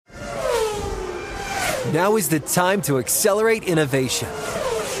Now is the time to accelerate innovation.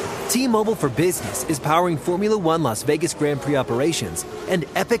 T-Mobile for Business is powering Formula One Las Vegas Grand Prix operations and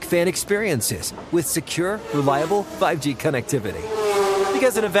epic fan experiences with secure, reliable 5G connectivity.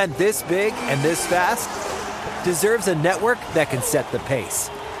 Because an event this big and this fast deserves a network that can set the pace.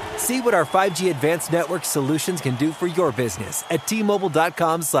 See what our 5G advanced network solutions can do for your business at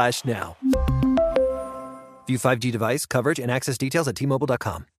T-Mobile.com/now. View 5G device coverage and access details at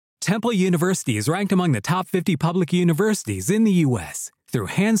T-Mobile.com. Temple University is ranked among the top 50 public universities in the U.S. Through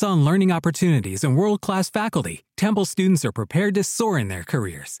hands-on learning opportunities and world-class faculty, Temple students are prepared to soar in their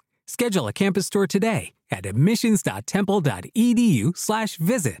careers. Schedule a campus tour today at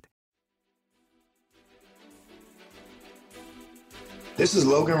admissions.temple.edu/visit. This is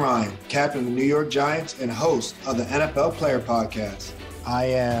Logan Ryan, captain of the New York Giants and host of the NFL Player Podcast. I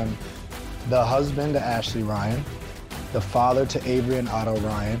am the husband to Ashley Ryan, the father to Avery and Otto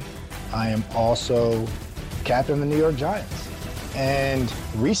Ryan. I am also captain of the New York Giants. And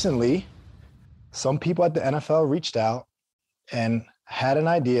recently, some people at the NFL reached out and had an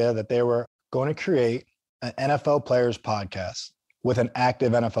idea that they were going to create an NFL Players Podcast with an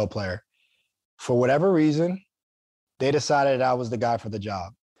active NFL player. For whatever reason, they decided I was the guy for the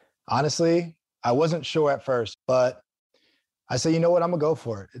job. Honestly, I wasn't sure at first, but I said, you know what, I'm gonna go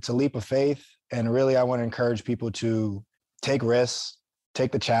for it. It's a leap of faith. And really, I want to encourage people to take risks,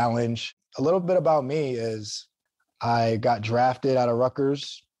 take the challenge. A little bit about me is I got drafted out of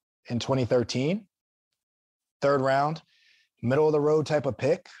Rutgers in 2013, third round, middle of the road type of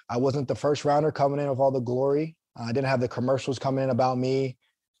pick. I wasn't the first rounder coming in with all the glory. I didn't have the commercials coming in about me.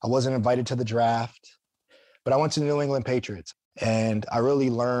 I wasn't invited to the draft, but I went to the New England Patriots and I really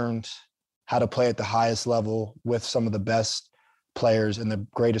learned how to play at the highest level with some of the best players and the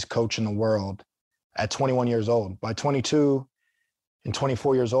greatest coach in the world at 21 years old. By 22 and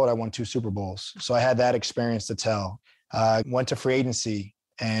 24 years old, I won 2 Super Bowls. So I had that experience to tell. Went to free agency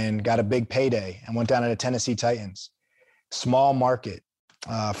and got a big payday and went down to the Tennessee Titans. Small market,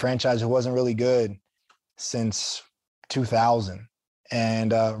 franchise who wasn't really good since 2000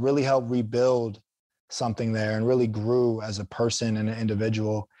 and really helped rebuild something there and really grew as a person and an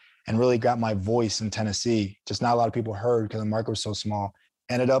individual and really got my voice in Tennessee. Just not a lot of people heard because the market was so small.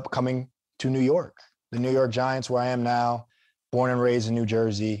 Ended up coming to New York, the New York Giants, where I am now, born and raised in New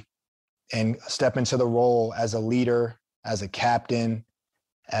Jersey, and step into the role as a leader, as a captain,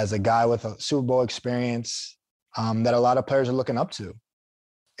 as a guy with a Super Bowl experience that a lot of players are looking up to.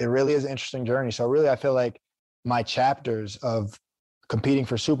 It really is an interesting journey. So really, I feel like my chapters of competing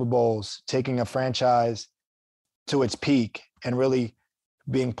for Super Bowls, taking a franchise to its peak, and really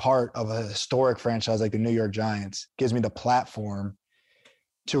being part of a historic franchise like the New York Giants gives me the platform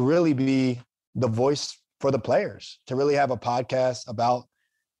to really be the voice for the players, to really have a podcast about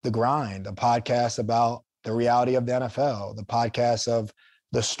the grind, a podcast about the reality of the NFL, the podcast of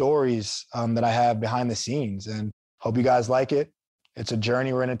the stories that I have behind the scenes. And hope you guys like it. It's a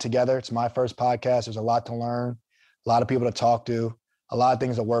journey. We're in it together. It's my first podcast. There's a lot to learn, a lot of people to talk to, a lot of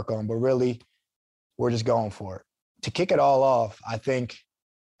things to work on, but really we're just going for it. To kick it all off, I think,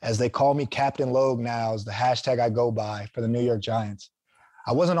 as they call me Captain Logue now, is the hashtag I go by for the New York Giants.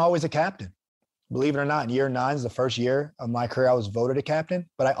 I wasn't always a captain. Believe it or not, in year 9 is the first year of my career I was voted a captain,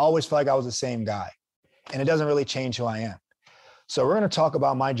 but I always felt like I was the same guy. And it doesn't really change who I am. So we're going to talk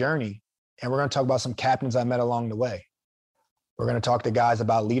about my journey, and we're going to talk about some captains I met along the way. We're going to talk to guys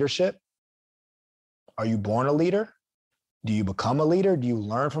about leadership. Are you born a leader? Do you become a leader? Do you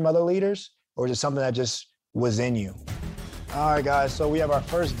learn from other leaders? Or is it something that just was in you? All right, guys, so we have our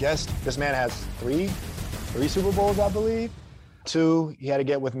first guest. This man has three Super Bowls, I believe. 2 he had to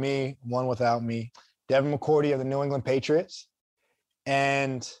get with me, 1 without me. Devin McCourty of the New England Patriots.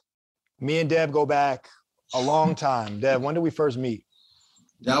 And me and Dev go back a long time. Dev, when did we first meet?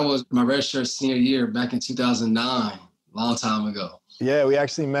 That was my redshirt senior year back in 2009, a long time ago. Yeah, we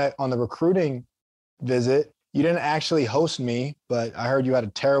actually met on the recruiting visit. You didn't actually host me, but I heard you had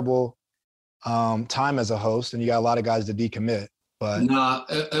a terrible time as a host, and you got a lot of guys to decommit. But nah,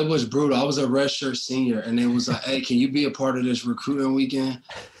 it was brutal. I was a redshirt senior, and it was like, hey, can you be a part of this recruiting weekend?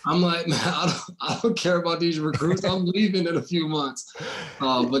 I'm like, man, I don't care about these recruits. I'm leaving in a few months.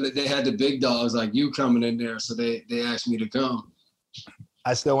 But they had the big dogs like you coming in there, so they asked me to come.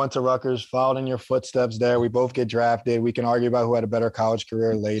 I still went to Rutgers, followed in your footsteps there. We both get drafted. We can argue about who had a better college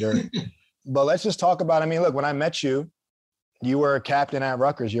career later. But let's just talk about, I mean, look, when I met you, you were a captain at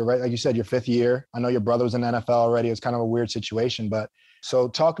Rutgers. You're right. Like you said, your 5th year. I know your brother was in the NFL already. It was kind of a weird situation. But so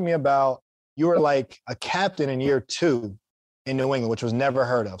talk to me about, you were like a captain in year 2 in New England, which was never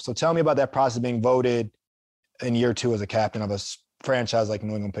heard of. So tell me about that process of being voted in year 2 as a captain of a franchise like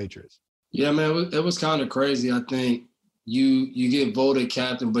New England Patriots. Yeah, man, it was kind of crazy. I think you get voted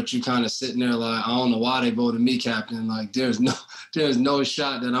captain, but you kind of sitting there like, I don't know why they voted me captain. Like, there's no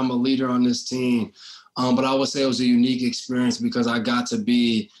shot that I'm a leader on this team. But I would say it was a unique experience because I got to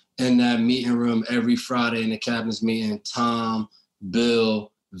be in that meeting room every Friday in the captain's meeting. Tom,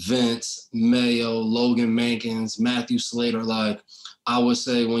 Bill, Vince, Mayo, Logan Mankins, Matthew Slater. Like, I would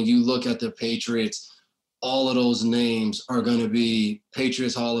say when you look at the Patriots, all of those names are going to be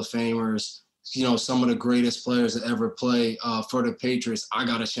Patriots Hall of Famers, some of the greatest players that ever play for the Patriots. I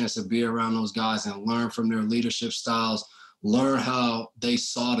got a chance to be around those guys and learn from their leadership styles, learn how they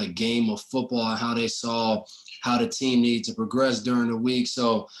saw the game of football and how they saw how the team needs to progress during the week.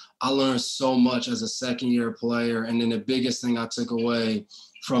 So I learned so much as a second-year player. And then the biggest thing I took away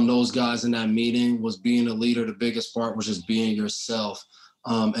from those guys in that meeting was being a leader. The biggest part was just being yourself.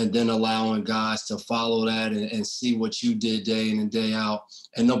 And then allowing guys to follow that and see what you did day in and day out.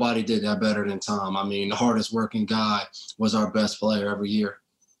 And nobody did that better than Tom. I mean, the hardest working guy was our best player every year.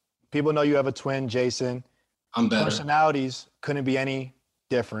 People know you have a twin, Jason. I'm better. Personalities couldn't be any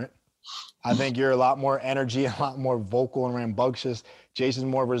different. I think you're a lot more energy, a lot more vocal and rambunctious. Jason's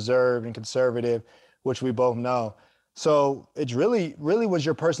more reserved and conservative, which we both know. So it's really was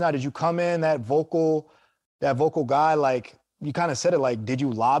your personality. Did you come in that vocal guy, like, you kind of said it, like, did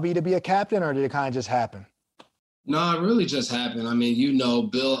you lobby to be a captain or did it kind of just happen? No, it really just happened. I mean,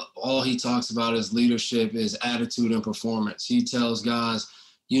 Bill, all he talks about is leadership, is attitude and performance. He tells guys,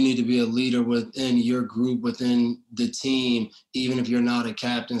 you need to be a leader within your group, within the team, even if you're not a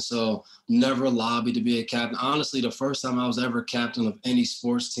captain. So never lobby to be a captain. Honestly, the first time I was ever captain of any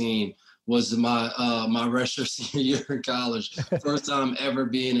sports team was my redshirt senior year in college. First time ever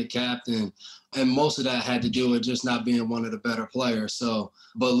being a captain. And most of that had to do with just not being one of the better players. So,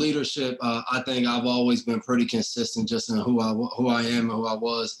 but leadership, I think I've always been pretty consistent just in who I am and who I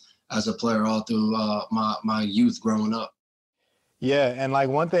was as a player all through my youth growing up. Yeah, and like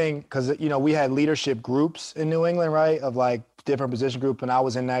one thing, because, we had leadership groups in New England, right, of like different position group, and I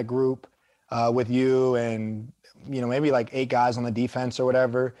was in that group with you and, maybe like 8 guys on the defense or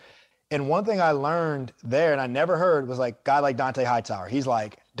whatever. And one thing I learned there, and I never heard, was like guy like Dante Hightower. He's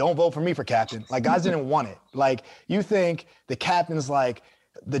like, don't vote for me for captain. Like, guys didn't want it. Like, you think the captain's like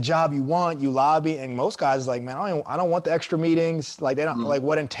the job you want, you lobby, and most guys like, man, I don't want the extra meetings. Like, they don't like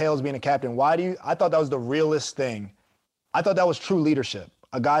what entails being a captain. I thought that was the realest thing. I thought that was true leadership.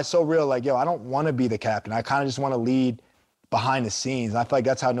 A guy so real, like, yo, I don't want to be the captain. I kind of just want to lead behind the scenes. I feel like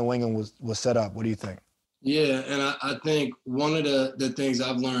that's how New England was set up. What do you think? Yeah, and I think one of the things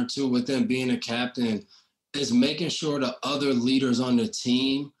I've learned too within being a captain is making sure the other leaders on the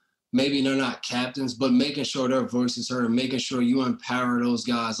team, maybe they're not captains, but making sure their voice is heard, making sure you empower those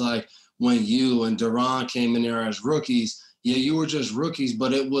guys. Like when you and Duran came in there as rookies, yeah, you were just rookies,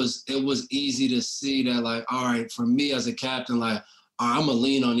 but it was easy to see that, like, all right, for me as a captain, like, all right, I'm going to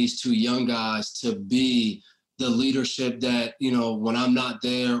lean on these 2 young guys to be the leadership that, when I'm not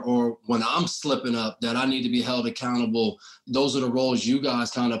there or when I'm slipping up, that I need to be held accountable. Those are the roles you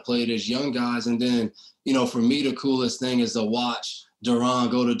guys kind of played as young guys. And then, for me, the coolest thing is to watch Duran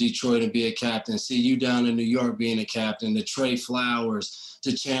go to Detroit and be a captain, see you down in New York being a captain, to Trey Flowers,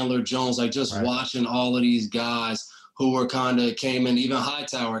 to Chandler Jones, like just right. Watching all of these guys who were came in, even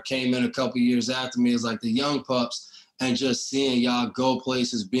Hightower came in a couple years after me as like the young pups, and just seeing y'all go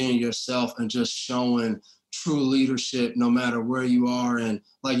places, being yourself and just showing true leadership no matter where you are. And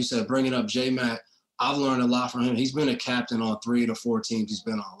like you said, bringing up J-Mac, I've learned a lot from him. He's been a captain on 3 to 4 teams he's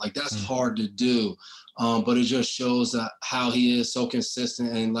been on. Like, that's hard to do. But it just shows how he is so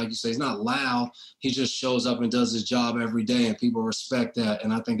consistent. And like you say, he's not loud. He just shows up and does his job every day, and people respect that.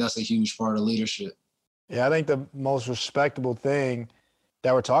 And I think that's a huge part of leadership. Yeah, I think the most respectable thing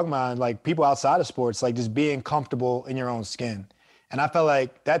that we're talking about, like people outside of sports, like just being comfortable in your own skin. And I felt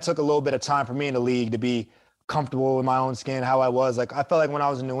like that took a little bit of time for me in the league to be comfortable in my own skin, how I was. Like, I felt like when I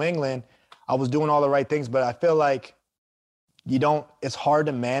was in New England, I was doing all the right things, but I feel like it's hard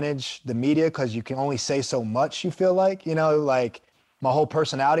to manage the media because you can only say so much, you feel like, like my whole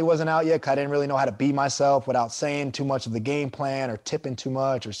personality wasn't out yet because I didn't really know how to be myself without saying too much of the game plan or tipping too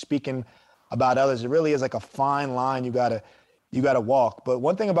much or speaking about others. It really is like a fine line you gotta walk. But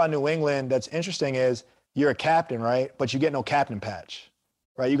one thing about New England that's interesting is you're a captain, right? But you get no captain patch.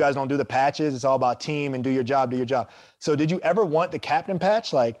 Right? You guys don't do the patches. It's all about team and do your job. So did you ever want the captain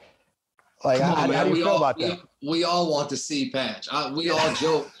patch? Like Like, how do you feel about that? We all want to see Patch. We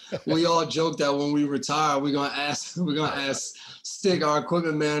all joke that when we retire, we're gonna ask Stick, our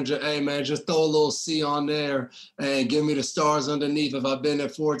equipment manager, hey man, just throw a little C on there and give me the stars underneath if I've been there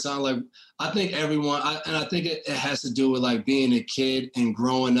 4 times. Like, I think everyone, I think it has to do with like being a kid and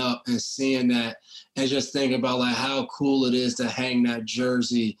growing up and seeing that and just thinking about like how cool it is to hang that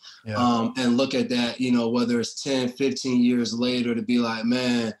jersey and look at that, you know, whether it's 10, 15 years later to be like,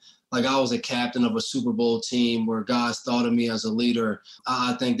 man, like I was a captain of a Super Bowl team where guys thought of me as a leader.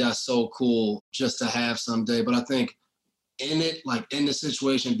 I think that's so cool just to have someday. But I think in the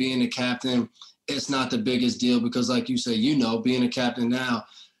situation, being a captain, it's not the biggest deal because like you said, you know, being a captain now,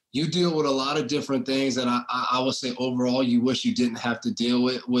 you deal with a lot of different things that I would say overall you wish you didn't have to deal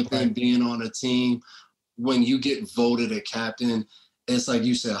with them being on a team. When you get voted a captain, it's like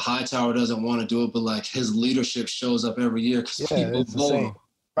you said, Hightower doesn't want to do it, but like his leadership shows up every year because people vote him.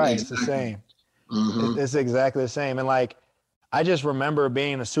 Right, exactly. It's the same. Mm-hmm. It's exactly the same. And like, I just remember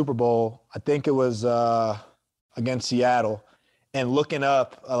being in a Super Bowl. I think it was against Seattle, and looking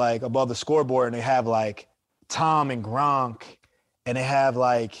up like above the scoreboard, and they have like Tom and Gronk, and they have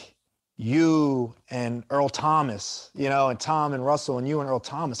like you and Earl Thomas, you know, and Tom and Russell and you and Earl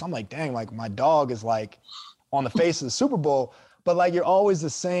Thomas. I'm like, dang, like my dog is like on the face of the Super Bowl. But like, you're always the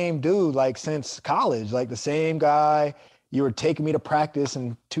same dude, like since college, like the same guy. You were taking me to practice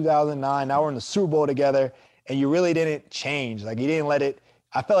in 2009. Now we're in the Super Bowl together, and you really didn't change. Like, you didn't let it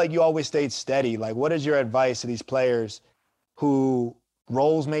 – I felt like you always stayed steady. Like, what is your advice to these players who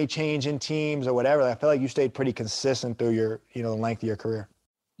roles may change in teams or whatever? I feel like you stayed pretty consistent through your, you know, the length of your career.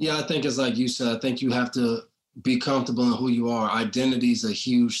 Yeah, I think it's like you said. I think you have to be comfortable in who you are. Identity is a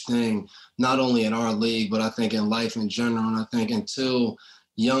huge thing, not only in our league, but I think in life in general. And I think until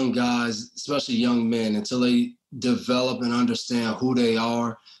young guys, especially young men, until they – develop and understand who they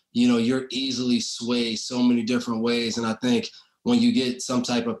are, you know, you're easily swayed so many different ways. And I think when you get some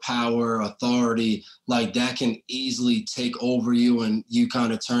type of power, authority, like that can easily take over you and you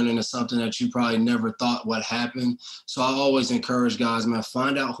kind of turn into something that you probably never thought would happen. So I always encourage guys, man,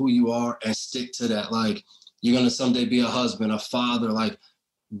 find out who you are and stick to that. Like, you're going to someday be a husband, a father, like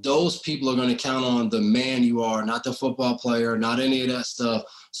those people are going to count on the man you are, not the football player, not any of that stuff.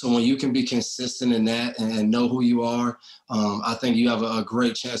 So when you can be consistent in that and know who you are, I think you have a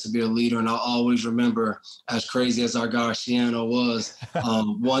great chance to be a leader. And I'll always remember, as crazy as our guy Shiano was,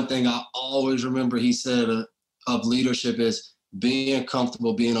 one thing I always remember he said of leadership is being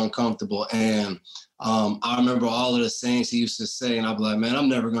comfortable, being uncomfortable. And I remember all of the sayings he used to say, and I'd be like, man, I'm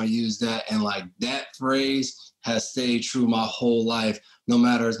never going to use that. And like that phrase has stayed true my whole life, no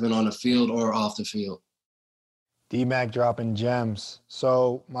matter it's been on the field or off the field. D-Mac dropping gems.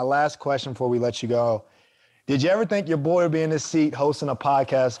 So my last question before we let you go, did you ever think your boy would be in this seat hosting a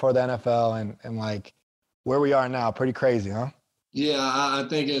podcast for the NFL and like where we are now? Pretty crazy, huh? Yeah, I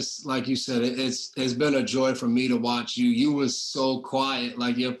think it's like you said, it's been a joy for me to watch you. You was so quiet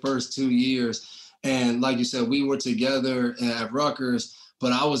like your first 2 years. And like you said, we were together at Rutgers,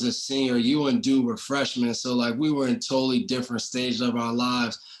 but I was a senior. You and Dew were freshmen. So like we were in totally different stages of our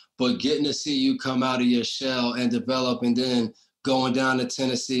lives. But getting to see you come out of your shell and develop, and then going down to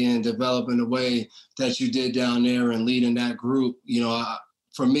Tennessee and developing the way that you did down there and leading that group, you know,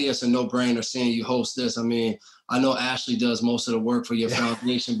 for me, it's a no-brainer seeing you host this. I mean, I know Ashley does most of the work for your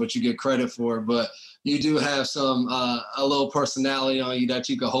foundation, but you get credit for it. But you do have some a little personality on you that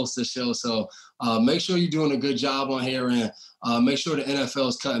you can host the show. So make sure you're doing a good job on here, and make sure the NFL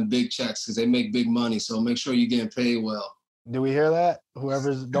is cutting big checks because they make big money. So make sure you're getting paid well. Do we hear that?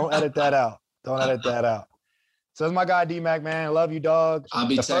 Don't edit that out. Don't edit that out. So that's my guy, D-Mac, man. I love you, dog. I'll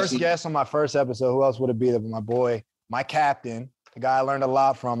be the first guest on my first episode. Who else would it be? My boy, my captain, the guy I learned a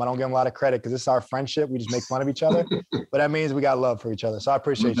lot from. I don't give him a lot of credit because this is our friendship. We just make fun of each other. But that means we got love for each other. So I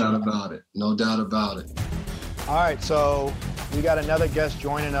appreciate you. No doubt about it. No doubt about it. All right, so we got another guest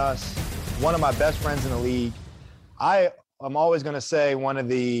joining us, one of my best friends in the league. I'm always going to say one of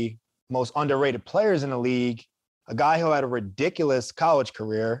the most underrated players in the league, a guy who had a ridiculous college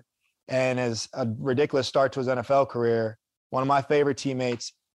career and has a ridiculous start to his NFL career. One of my favorite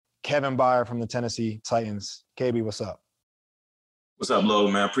teammates, Kevin Byard from the Tennessee Titans. KB, what's up? What's up,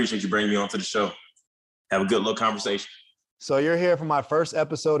 Logan, man? I appreciate you bringing me on to the show. Have a good little conversation. So you're here for my first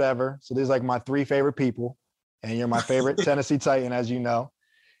episode ever. So these are like my 3 favorite people, and you're my favorite Tennessee Titan, as you know.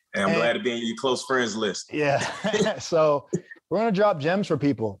 And I'm glad to be in your close friends list. Yeah. So we're going to drop gems for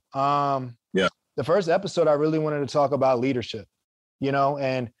people. The first episode, I really wanted to talk about leadership, you know,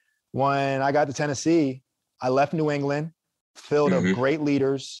 and when I got to Tennessee, I left New England, filled of great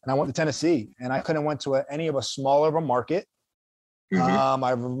leaders, and I went to Tennessee, and I couldn't have went to any of a smaller of a market.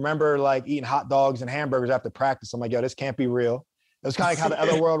 I remember like eating hot dogs and hamburgers after practice. I'm like, yo, this can't be real. It was kind of like how the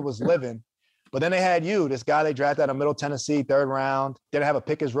other world was living. But then they had you, this guy they drafted out of Middle Tennessee, 3rd round, didn't have a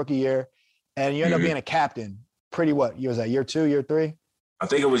pick his rookie year. And you end up being a captain. Pretty what? Year was that year 2, year 3? I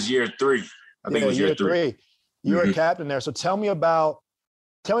think it was year 3. I think it was year 3. You were a captain there. So tell me about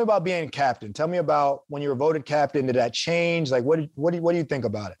being captain. Tell me about when you were voted captain. Did that change? Like, what do you think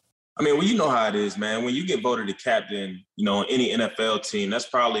about it? I mean, well, you know how it is, man. When you get voted a captain, any NFL team, that's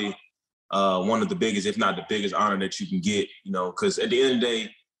probably one of the biggest, if not the biggest honor that you can get, because at the end of the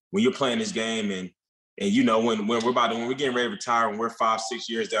day, when you're playing this game and when we're getting ready to retire and we're 5-6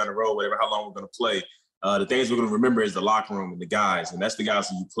 years down the road, whatever, how long we're going to play, the things we're going to remember is the locker room and the guys. And that's the guys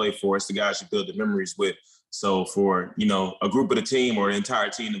who you play for. It's the guys you build the memories with. So for, a group of the team or the entire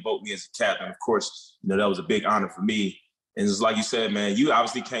team to vote me as a captain, of course, that was a big honor for me. And it's like you said, man, you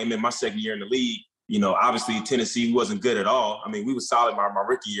obviously came in my second year in the league. Obviously Tennessee wasn't good at all. I mean, we were solid my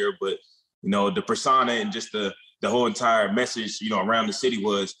rookie year, but, the persona and just the whole entire message, around the city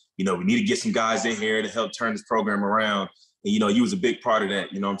was, we need to get some guys in here to help turn this program around. And, you was a big part of that.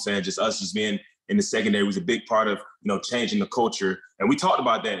 What I'm saying? Just us just being in the secondary was a big part of, changing the culture. And we talked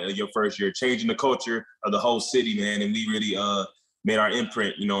about that in your first year, changing the culture of the whole city, man. And we really made our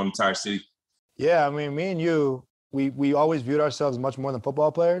imprint, on the entire city. Yeah, I mean, me and you, we always viewed ourselves much more than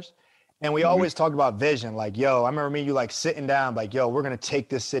football players. And we always talked about vision. Like, yo, I remember me and you like sitting down, like, yo, we're going to take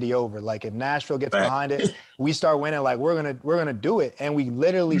this city over. Like if Nashville gets behind it, we start winning, like we're going to do it. And we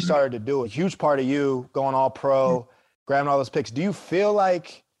literally started to do it. A huge part of you going all pro, grabbing all those picks. Do you feel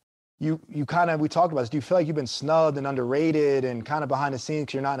like we talked about this, do you feel like you've been snubbed and underrated and kind of behind the scenes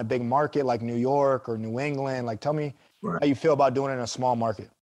because you're not in a big market like New York or New England? Like tell me how you feel about doing it in a small market.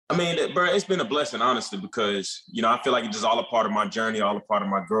 I mean, bro, it's been a blessing, honestly, because, I feel like it's just all a part of my journey, all a part of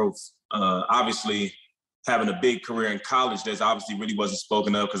my growth. Obviously, having a big career in college, that's obviously really wasn't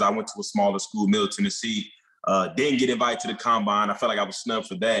spoken of because I went to a smaller school, Middle Tennessee. Didn't get invited to the combine. I felt like I was snubbed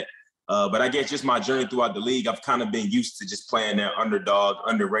for that. But I guess just my journey throughout the league, I've kind of been used to just playing that underdog,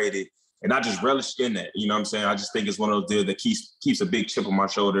 underrated, and I just relished in that. You know what I'm saying? I just think it's one of those deals that keeps a big chip on my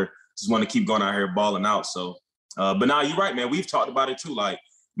shoulder. Just want to keep going out here balling out. So, but now you're right, man. We've talked about it too. Like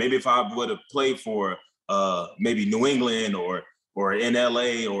maybe if I would have played for maybe New England or in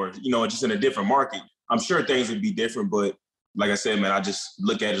LA or, just in a different market, I'm sure things would be different. But like I said, man, I just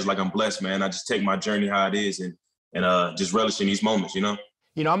look at it as like I'm blessed, man. I just take my journey how it is and just relish in these moments,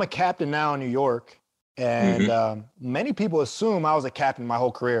 I'm a captain now in New York, and many people assume I was a captain my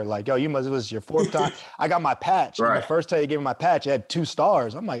whole career. Like, yo, it was your 4th time. I got my patch. Right. And the first time you gave me my patch, it had 2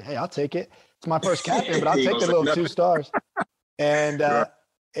 stars. I'm like, hey, I'll take it. It's my first captain, but I'll take the little 2 stars. And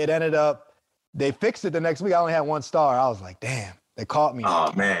it ended up, they fixed it the next week. I only had 1 star. I was like, damn, they caught me.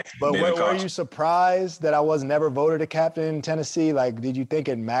 Oh, man. But were you surprised that I was never voted a captain in Tennessee? Like, did you think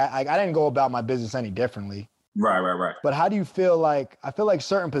it mattered? I didn't go about my business any differently. Right. But how do you feel like – I feel like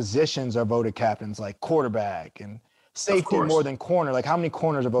certain positions are voted captains, like quarterback and safety more than corner. Like how many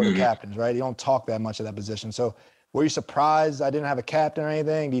corners are voted captains, right? You don't talk that much of that position. So were you surprised I didn't have a captain or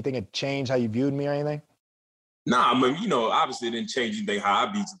anything? Do you think it changed how you viewed me or anything? Nah, I mean, obviously it didn't change anything how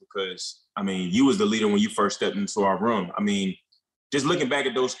I viewed you because, I mean, you was the leader when you first stepped into our room. I mean, just looking back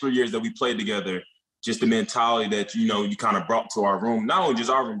at those 3 years that we played together, just the mentality that, you kind of brought to our room, not only just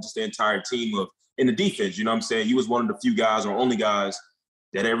our room, just the entire team in the defense, you know what I'm saying? You was one of the few guys or only guys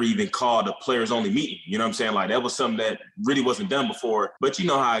that ever even called a players only meeting. You know what I'm saying? Like that was something that really wasn't done before, but you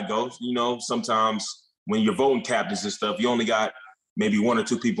know how it goes. Sometimes when you're voting captains and stuff, you only got maybe 1 or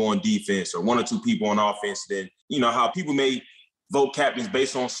 2 people on defense or 1 or 2 people on offense. Then, how people may vote captains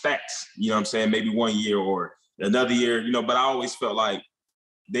based on stats, you know what I'm saying? Maybe 1 year or another year, but I always felt like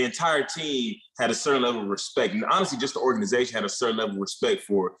the entire team had a certain level of respect. And honestly, just the organization had a certain level of respect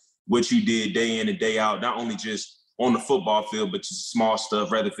for what you did day in and day out, not only just on the football field, but just small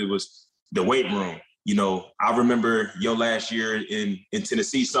stuff, rather if it was the weight room. I remember your last year in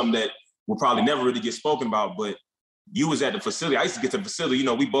Tennessee, something that will probably never really get spoken about, but you was at the facility. I used to get to the facility.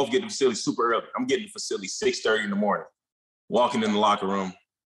 We both get to the facility super early. I'm getting to the facility 6:30 in the morning, walking in the locker room,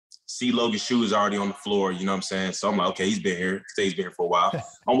 see Logan's shoes already on the floor, you know what I'm saying? So I'm like, okay, he's been here. He's been here for a while.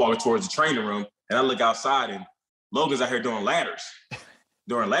 I'm walking towards the training room, and I look outside, and Logan's out here doing ladders.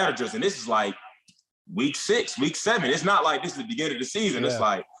 During ladder drills, and this is like week 6, week 7. It's not like this is the beginning of the season. Yeah. It's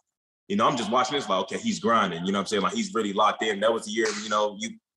like, I'm just watching this like, okay, he's grinding. You know what I'm saying? Like he's really locked in. That was the year, you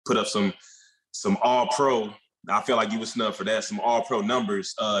put up some all-pro. I feel like you were snubbed for that, some all-pro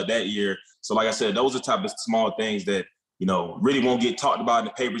numbers that year. So like I said, those are the type of small things that, really won't get talked about in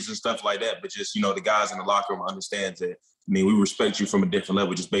the papers and stuff like that. But just, the guys in the locker room understands that, I mean, we respect you from a different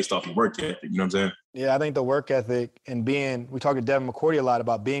level just based off your work ethic. You know what I'm saying? Yeah, I think the work ethic and we talk to Devin McCourty a lot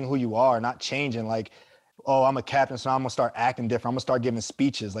about being who you are, not changing. Like, oh, I'm a captain, so I'm going to start acting different. I'm going to start giving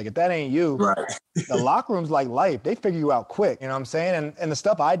speeches. Like, if that ain't you, right. The locker room's like life. They figure you out quick. You know what I'm saying? And the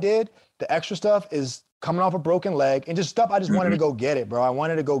stuff I did, the extra stuff is coming off a broken leg and just stuff I just wanted to go get it, bro. I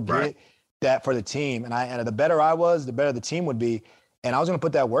wanted to go get that for the team. And the better I was, the better the team would be. And I was going to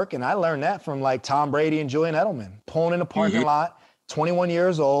put that work in. I learned that from like Tom Brady and Julian Edelman, pulling in the parking lot, 21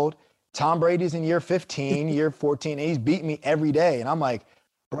 years old. Tom Brady's in year 15, year 14, and he's beating me every day. And I'm like,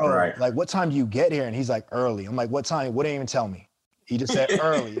 bro, like, what time do you get here? And he's like, early. I'm like, what time? He wouldn't even tell me. He just said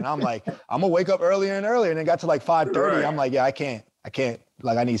early. And I'm like, I'm going to wake up earlier and earlier. And then got to like 5:30. I'm like, yeah, I can't.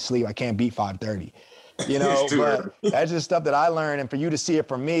 Like, I need sleep. I can't beat 5:30. You know, but that's just stuff that I learned. And for you to see it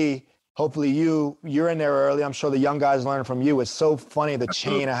from me, hopefully you're in there early. I'm sure the young guys learn from you. It's so funny, the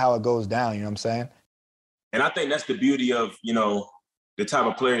chain of how it goes down. You know what I'm saying? And I think that's the beauty of, you know, the type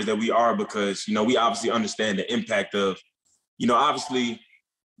of players that we are because, you know, we obviously understand the impact of, you know, obviously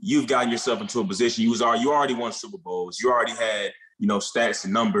you've gotten yourself into a position. You already won Super Bowls. You already had, you know, stats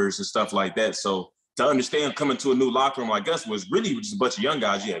and numbers and stuff like that. So to understand coming to a new locker room like us was really just a bunch of young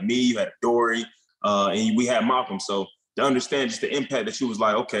guys. You had me, you had Dory, and we had Malcolm. So to understand just the impact that you was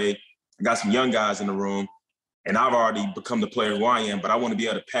like, okay, I got some young guys in the room and I've already become the player who I am, but I want to be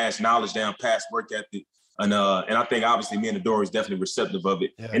able to pass knowledge down, pass work ethic. And I think obviously me and the Dory is definitely receptive of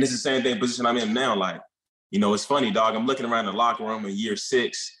it. Yeah. And it's the same thing position I'm in now. Like, you know, it's funny, dog. I'm looking around the locker room in year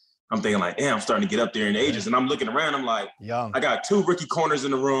 6. I'm thinking like, damn, I'm starting to get up there in ages. And I'm looking around, I'm like, I got 2 rookie corners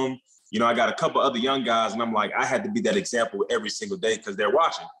in the room. You know, I got a couple other young guys. And I'm like, I had to be that example every single day because they're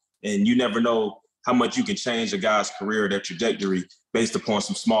watching. And you never know how much you can change a guy's career, their trajectory based upon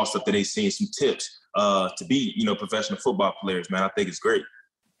some small stuff that they've seen, some tips to be, you know, professional football players, man. I think it's great.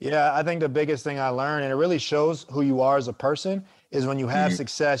 Yeah, I think the biggest thing I learned, and it really shows who you are as a person, is when you have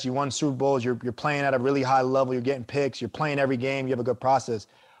success, you won Super Bowls, you're playing at a really high level, you're getting picks, you're playing every game, you have a good process.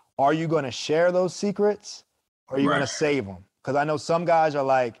 Are you going to share those secrets or are you going to save them? Because I know some guys are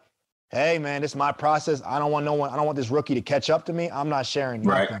like, hey, man, this is my process. I don't want this rookie to catch up to me. I'm not sharing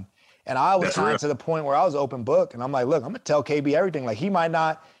nothing. And I was trying to the point where I was open book and I'm like, look, I'm going to tell KB everything. Like, he might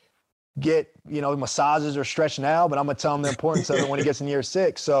not get, you know, massages or stretch now, but I'm going to tell him the importance of it when he gets in year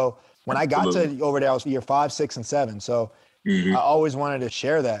 6. So when I got to over there, I was year 5, 6, and 7. So I always wanted to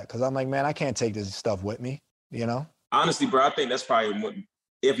share that because I'm like, man, I can't take this stuff with me, you know? Honestly, bro, I think that's probably,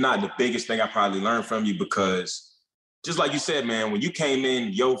 if not the biggest thing I probably learned from you, because just like you said, man, when you came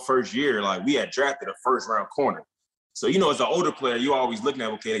in your first year, like, we had drafted a first-round corner. So, you know, as an older player, you're always looking at,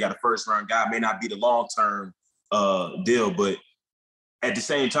 okay, they got a first-round guy. May not be the long-term deal, but at the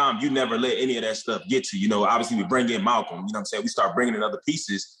same time, you never let any of that stuff get to you. You know, obviously, we bring in Malcolm. You know what I'm saying? We start bringing in other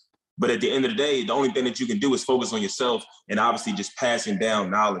pieces. But at the end of the day, the only thing that you can do is focus on yourself and obviously just passing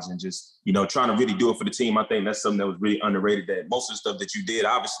down knowledge and just, you know, trying to really do it for the team. I think that's something that was really underrated, that most of the stuff that you did,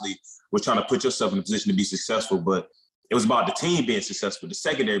 obviously, was trying to put yourself in a position to be successful. But it was about the team being successful, the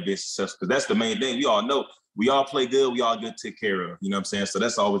secondary being successful, because that's the main thing. We all know we all play good. We all get taken care of. You know what I'm saying? So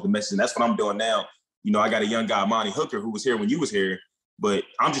that's always the message. And that's what I'm doing now. You know, I got a young guy, Monty Hooker, who was here when you was here, but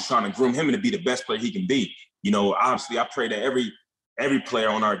I'm just trying to groom him to be the best player he can be. You know, obviously, I pray that every player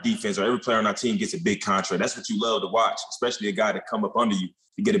on our defense or every player on our team gets a big contract. That's what you love to watch, especially a guy that come up under you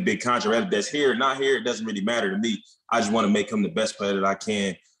to get a big contract. Whether that's here or not here, it doesn't really matter to me. I just want to make him the best player that I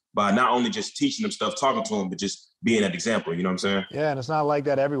can by not only just teaching him stuff, talking to him, but just being an example. You know what I'm saying? Yeah, and it's not like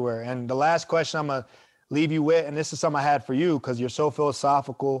that everywhere. And the last question I'm going to leave you with, and this is something I had for you because you're so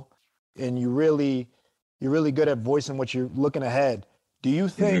philosophical and you're really good at voicing what you're looking ahead. Do you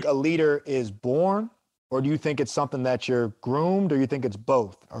think a leader is born, or do you think it's something that you're groomed, or you think it's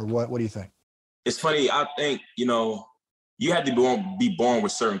both? Or what do you think? It's funny. I think, you know, you have to be born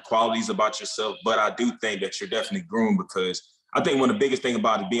with certain qualities about yourself, but I do think that you're definitely groomed, because I think one of the biggest thing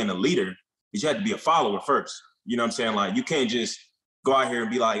about it being a leader is you have to be a follower first. You know what I'm saying? Like, you can't just go out here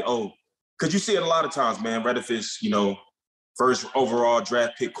and be like, oh, because you see it a lot of times, man, whether if it's, you know, first overall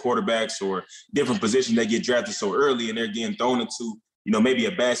draft pick quarterbacks or different positions that get drafted so early and they're getting thrown into, you know, maybe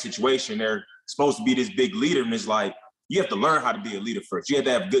a bad situation. They're supposed to be this big leader, and it's like, you have to learn how to be a leader first. You have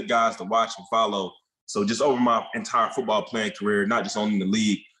to have good guys to watch and follow. So just over my entire football playing career, not just only in the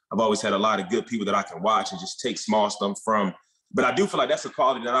league, I've always had a lot of good people that I can watch and just take small stuff from. But I do feel like that's a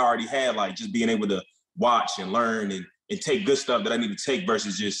quality that I already had, like just being able to watch and learn and take good stuff that I need to take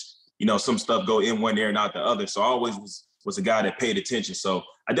versus just, you know, some stuff go in one ear and out the other. So I always was a guy that paid attention. So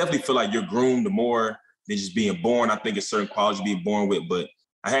I definitely feel like you're groomed more than just being born. I think it's certain qualities being born with, but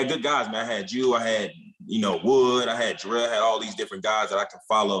I had good guys, man. I had you, I had, you know, Wood, I had Jarrell, I had all these different guys that I can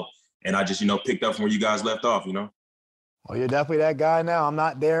follow. And I just, you know, picked up from where you guys left off, you know? Well, you're definitely that guy now. I'm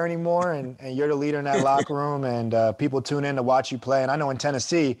not there anymore, and you're the leader in that locker room, and people tune in to watch you play. And I know in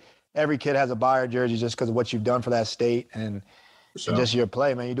Tennessee, every kid has a Byard jersey just because of what you've done for that state and just your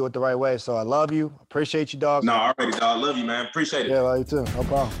play, man. You do it the right way. So I love you. Appreciate you, dog. No, already, dog. Love you, man. Appreciate it. Yeah, love you too. No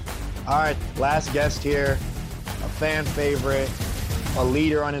problem. All right, last guest here, a fan favorite, a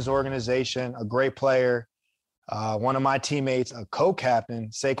leader on his organization, a great player, one of my teammates, a co-captain,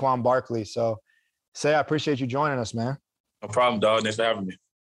 Saquon Barkley. So, I appreciate you joining us, man. No problem, dog. Thanks for having me.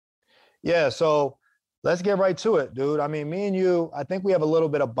 Yeah, so let's get right to it, dude. I mean, me and you, I think we have a little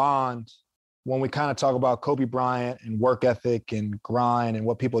bit of bond when we kind of talk about Kobe Bryant and work ethic and grind and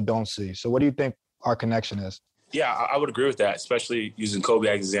what people don't see. So what do you think our connection is? Yeah, I would agree with that, especially using Kobe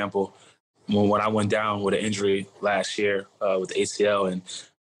as an example. When I went down with an injury last year with the ACL,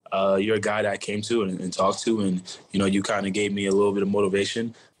 and you're a guy that I came to and talked to, and, you kind of gave me a little bit of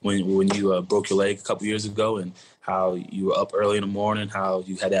motivation when you broke your leg a couple years ago, and how you were up early in the morning, how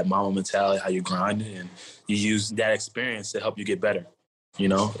you had that mama mentality, how you grinded, and you used that experience to help you get better.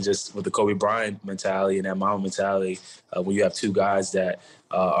 Just with the Kobe Bryant mentality and that mama mentality, when you have two guys that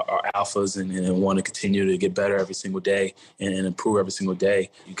are alphas and want to continue to get better every single day and improve every single day,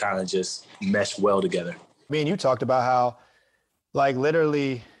 you kind of just mesh well together. Me and you talked about how, like,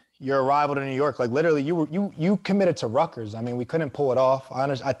 literally your arrival to New York, like literally you committed to Rutgers. I mean, we couldn't pull it off.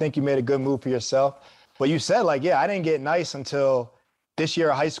 I think you made a good move for yourself. But you said, like, yeah, I didn't get nice until this year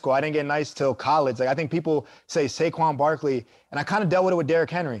of high school. I didn't get nice till college. Like, I think people say Saquon Barkley, and I kind of dealt with it with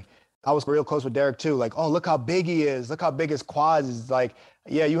Derrick Henry. I was real close with Derrick too. Like, oh, look how big he is. Look how big his quads is. Like,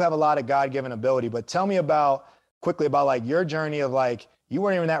 yeah, you have a lot of God-given ability. But tell me quickly about like your journey of like, you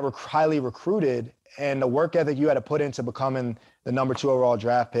weren't even that highly recruited, and the work ethic you had to put into becoming the number 2 overall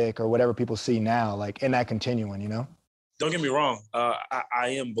draft pick or whatever people see now, like in that continuing, Don't get me wrong. I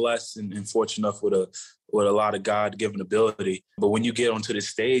am blessed and fortunate enough with a lot of God-given ability. But when you get onto the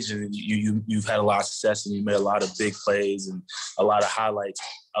stage and you've had a lot of success and you made a lot of big plays and a lot of highlights,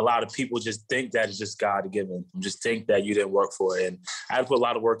 a lot of people just think that it's just God-given. Just think that you didn't work for it. And I had to put a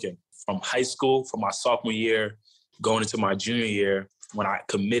lot of work in from high school, from my sophomore year, going into my junior year, when I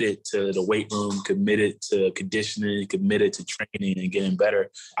committed to the weight room, committed to conditioning, committed to training and getting better.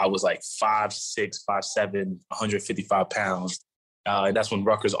 I was like 5'6", 5'7", 155 pounds. And that's when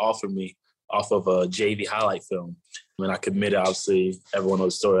Rutgers offered me off of a JV highlight film. When I committed, obviously, everyone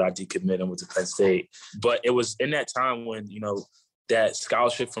knows the story. I decommitted and went to Penn State. But it was in that time when, that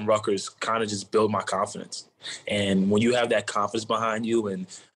scholarship from Rutgers kind of just built my confidence. And when you have that confidence behind you, and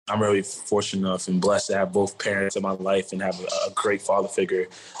I'm really fortunate enough and blessed to have both parents in my life and have a great father figure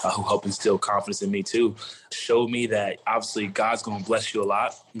who helped instill confidence in me too, showed me that obviously God's going to bless you a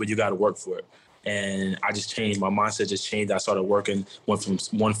lot, but you got to work for it. And I just changed. My mindset just changed. I started working, went from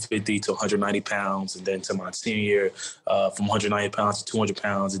 150 to 190 pounds, and then to my senior year, from 190 pounds to 200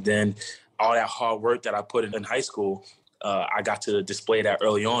 pounds. And then all that hard work that I put in high school, I got to display that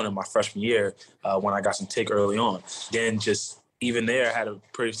early on in my freshman year when I got some take early on. Then just even there, I had a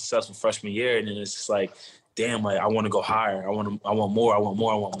pretty successful freshman year, and then it's just like, damn, like I want to go higher. I want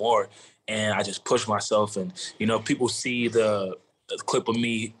more. And I just pushed myself. And, people see the clip of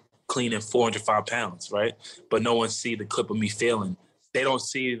me cleaning 405 pounds, right? But no one see the clip of me failing. They don't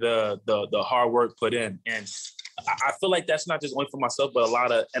see the hard work put in. And I feel like that's not just only for myself, but a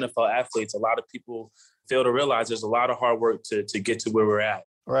lot of NFL athletes, a lot of people fail to realize there's a lot of hard work to get to where we're at.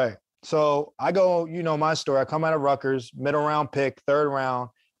 Right. So I go, my story. I come out of Rutgers, middle round pick, third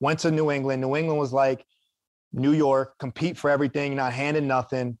round, went to New England. New England was like New York, compete for everything, not handing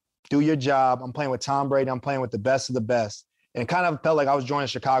nothing, do your job. I'm playing with Tom Brady. I'm playing with the best of the best. And it kind of felt like I was joining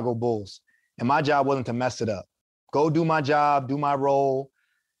Chicago Bulls. And my job wasn't to mess it up. Go do my job, do my role,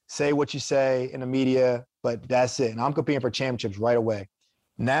 say what you say in the media, but that's it. And I'm competing for championships right away.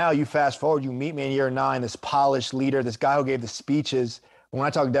 Now you fast forward, you meet me in year 9, this polished leader, this guy who gave the speeches. When I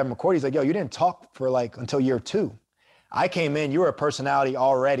talked to Devin McCourty, he's like, yo, you didn't talk for until year 2. I came in, you were a personality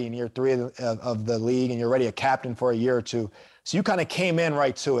already in year 3 of the league, and you're already a captain for a year or 2. So you kind of came in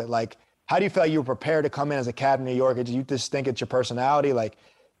right to it. Like, how do you feel like you were prepared to come in as a captain in New York? Do you just think it's your personality? Like,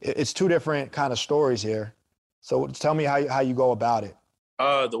 it's 2 different kind of stories here. So tell me how you go about it.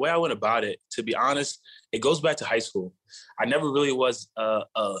 The way I went about it, to be honest, it goes back to high school. I never really was, that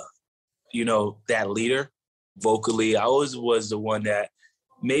leader vocally. I always was the one that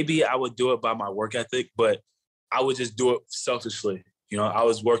maybe I would do it by my work ethic, but I would just do it selfishly. I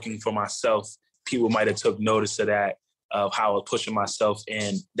was working for myself. People might have took notice of that, of how I was pushing myself,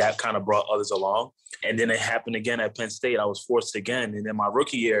 and that kind of brought others along. And then it happened again at Penn State. I was forced again. And in my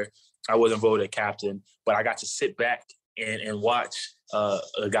rookie year, I wasn't voted captain, but I got to sit back and watch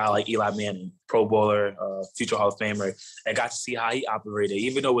a guy like Eli Manning, Pro Bowler, future Hall of Famer, and got to see how he operated.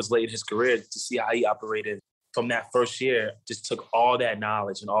 Even though it was late in his career, to see how he operated from that first year, just took all that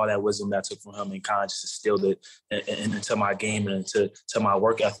knowledge and all that wisdom that I took from him and kind of just instilled it into my game and into my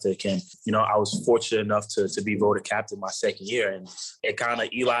work ethic. And, I was fortunate enough to be voted captain my second year. And it kind of,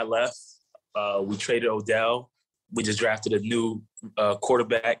 Eli left. We traded Odell. We just drafted a new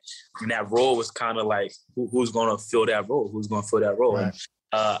quarterback. And that role was kind of like, who's going to fill that role? Who's going to fill that role? Right. And,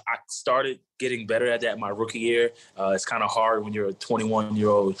 I started getting better at that my rookie year. It's kind of hard when you're a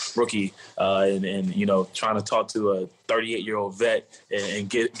 21-year-old rookie and trying to talk to a 38-year-old vet and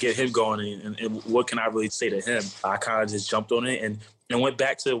get him going. And what can I really say to him? I kind of just jumped on it and went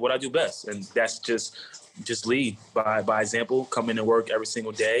back to what I do best. And that's just lead by example, come in and work every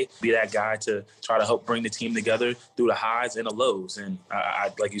single day, be that guy to try to help bring the team together through the highs and the lows. And I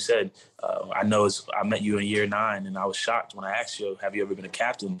like you said, I met you in year 9 and I was shocked when I asked you, have you ever been a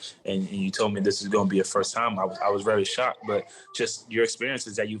captain? And you told me this is going to be your first time. I was very shocked, but just your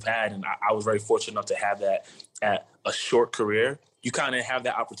experiences that you've had. And I was very fortunate enough to have that at a short career. You kind of have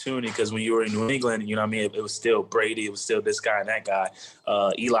that opportunity because when you were in New England, you know what I mean? It was still Brady. It was still this guy and that guy.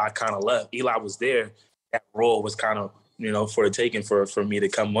 Eli kind of left. Eli was there. That role was kind of, for the taking for me to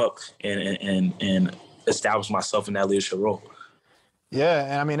come up and establish myself in that leadership role. Yeah,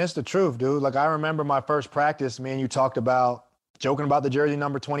 and I mean, it's the truth, dude. Like, I remember my first practice, me and you talked about joking about the jersey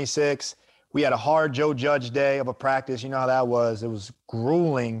number 26. We had a hard Joe Judge day of a practice. You know how that was. It was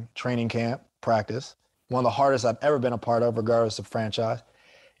grueling training camp practice. One of the hardest I've ever been a part of, regardless of franchise.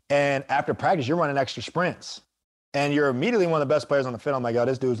 And after practice, you're running extra sprints. And you're immediately one of the best players on the field. I'm like, yo,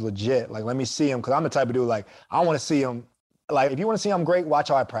 this dude's legit. Like, let me see him. Because I'm the type of dude, like, I want to see him. Like, if you want to see him great, watch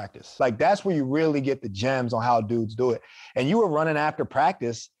how I practice. Like, that's where you really get the gems on how dudes do it. And you were running after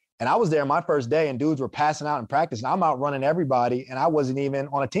practice. And I was there my first day, and dudes were passing out in practice. And I'm out running everybody, and I wasn't even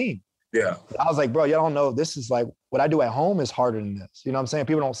on a team. Yeah. I was like, bro, y'all don't know. This is like, what I do at home is harder than this. You know what I'm saying?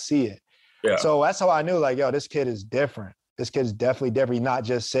 People don't see it. Yeah. So that's how I knew, like, yo, this kid is different. This kid is definitely different. He's not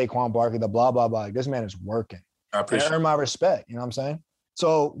just Saquon Barkley, the blah, blah, blah. Like, this man is working. I appreciate it. Earn my respect. You know what I'm saying?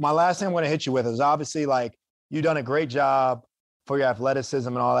 So my last thing I'm going to hit you with is obviously, like, you've done a great job for your athleticism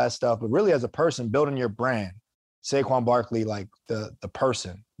and all that stuff, but really as a person, building your brand. Saquon Barkley, like the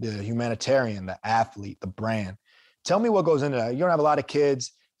person, the humanitarian, the athlete, the brand. Tell me what goes into that. You don't have a lot of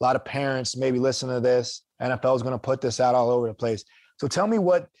kids, a lot of parents maybe listen to this. NFL is going to put this out all over the place. So tell me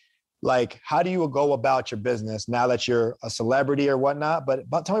how do you go about your business now that you're a celebrity or whatnot?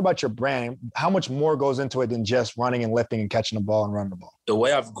 But tell me about your brand. How much more goes into it than just running and lifting and catching the ball and running the ball? The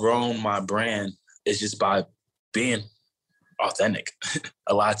way I've grown my brand is just by being authentic.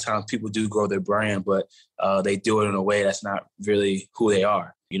 A lot of times people do grow their brand, but they do it in a way that's not really who they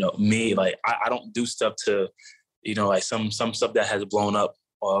are. Me, like, I don't do stuff to, like some stuff that has blown up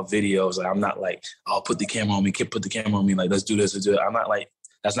videos. Like, I'm not like, oh, put the camera on me, put the camera on me. Like, let's do this, let's do it. I'm not like,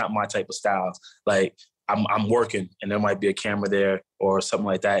 that's not my type of style. Like, I'm working and there might be a camera there or something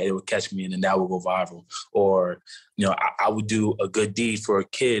like that. It would catch me and then that will go viral. Or, I would do a good deed for a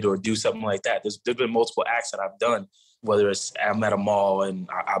kid or do something like that. There's been multiple acts that I've done, whether it's I'm at a mall and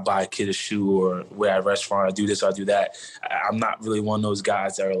I buy a kid a shoe or we're at a restaurant, I do this, I do that. I'm not really one of those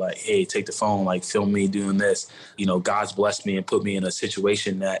guys that are like, hey, take the phone, like film me doing this. God's blessed me and put me in a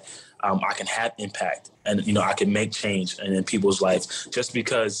situation that I can have impact and, I can make change in people's life just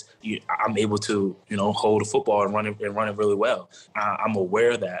because I'm able to, hold a football and run it really well. I'm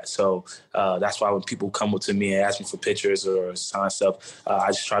aware of that. So that's why when people come up to me and ask me for pictures or sign stuff, I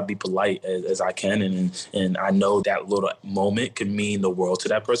just try to be polite as I can. And I know that little moment can mean the world to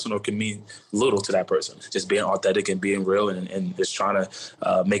that person or can mean little to that person. Just being authentic and being real and just trying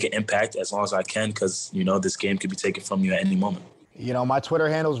to make an impact as long as I can because, this game could be taken from you at any moment. My Twitter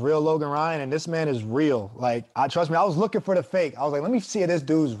handle is real Logan Ryan, and this man is real. Like, trust me, I was looking for the fake. I was like, let me see if this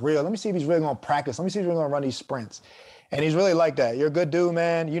dude's real. Let me see if he's really going to practice. Let me see if he's really going to run these sprints. And he's really like that. You're a good dude,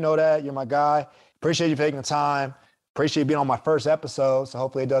 man. You know that. You're my guy. Appreciate you taking the time. Appreciate you being on my first episode, so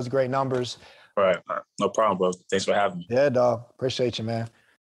hopefully it does great numbers. All right. No problem, bro. Thanks for having me. Yeah, dog. Appreciate you, man.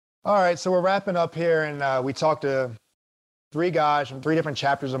 All right, so we're wrapping up here, and we talked to 3 guys from 3 different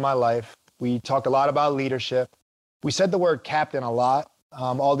chapters of my life. We talked a lot about leadership. We said the word captain a lot.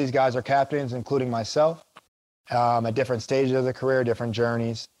 All these guys are captains, including myself, at different stages of their career, different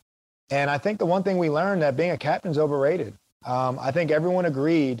journeys. And I think the one thing we learned that being a captain is overrated. I think everyone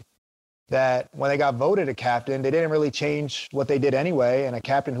agreed that when they got voted a captain, they didn't really change what they did anyway. And a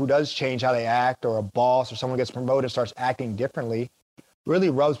captain who does change how they act, or a boss or someone gets promoted starts acting differently,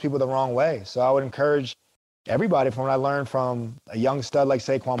 really rubs people the wrong way. So I would encourage everybody, from what I learned from a young stud like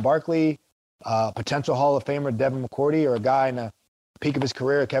Saquon Barkley, potential Hall of Famer Devin McCourty, or a guy in the peak of his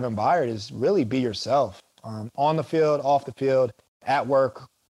career, Kevin Byard, is really be yourself. On the field, off the field, at work,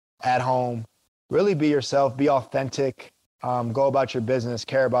 at home. Really be yourself, be authentic, go about your business,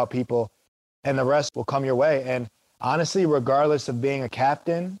 care about people, and the rest will come your way. And honestly, regardless of being a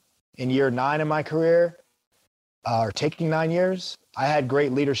captain in year 9 of my career, or taking 9 years, I had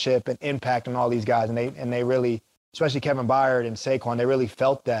great leadership and impact on all these guys. And they really, especially Kevin Byard and Saquon, they really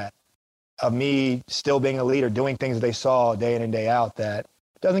felt that of me still being a leader, doing things that they saw day in and day out that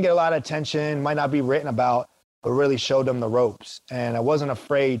doesn't get a lot of attention, might not be written about, but really showed them the ropes. And I wasn't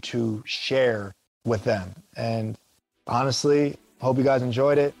afraid to share with them. And honestly, hope you guys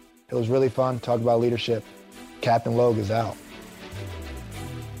enjoyed it. It was really fun. Talk about leadership. Captain Logan is out.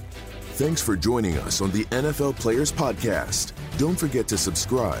 Thanks for joining us on the NFL Players Podcast. Don't forget to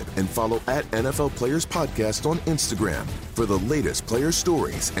subscribe and follow at NFL Players Podcast on Instagram for the latest player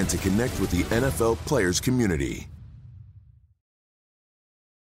stories and to connect with the NFL Players community.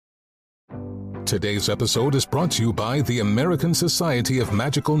 Today's episode is brought to you by the American Society of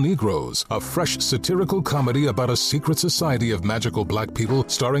Magical Negroes, a fresh satirical comedy about a secret society of magical black people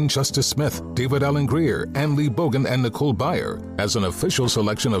starring Justice Smith, David Allen Greer, Ann Lee Bogan, and Nicole Byer. As an official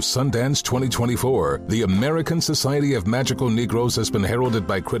selection of Sundance 2024, the American Society of Magical Negroes has been heralded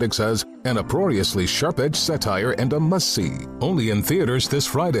by critics as an uproariously sharp-edged satire and a must-see. Only in theaters this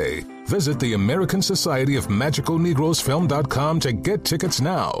Friday. Visit the American Society of Magical Negroes film.com to get tickets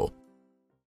now.